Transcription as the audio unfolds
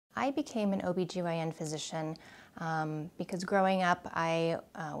I became an OBGYN physician because growing up I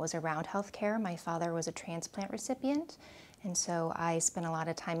was around healthcare. My father was a transplant recipient, and so I spent a lot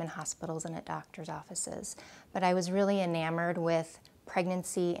of time in hospitals and at doctor's offices. But I was really enamored with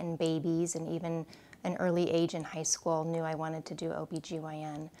pregnancy and babies, and even an early age in high school knew I wanted to do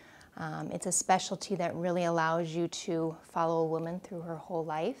OBGYN. It's a specialty that really allows you to follow a woman through her whole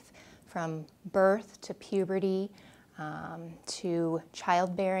life, from birth to puberty, to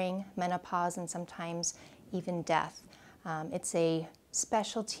childbearing, menopause, and sometimes even death. It's a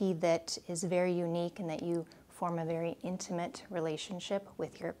specialty that is very unique in that you form a very intimate relationship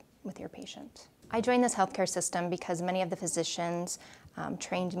with your patient. I joined this healthcare system because many of the physicians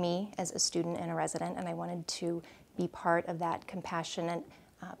trained me as a student and a resident, and I wanted to be part of that compassionate,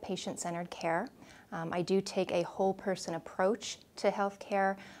 patient-centered care. I do take a whole person approach to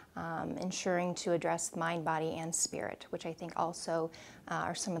healthcare, ensuring to address mind, body, and spirit, which I think also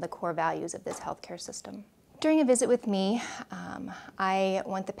are some of the core values of this healthcare system. During a visit with me, I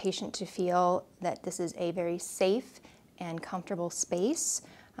want the patient to feel that this is a very safe and comfortable space.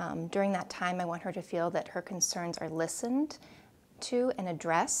 During that time, I want her to feel that her concerns are listened to and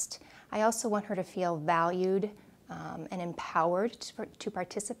addressed. I also want her to feel valued and empowered to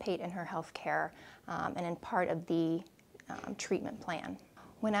participate in her health care and in part of the treatment plan.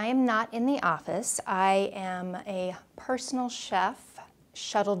 When I am not in the office, I am a personal chef,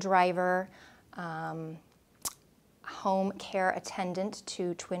 shuttle driver, home care attendant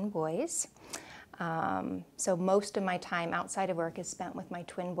to twin boys. So most of my time outside of work is spent with my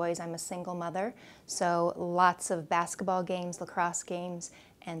twin boys. I'm a single mother, so lots of basketball games, lacrosse games,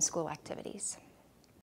 and school activities.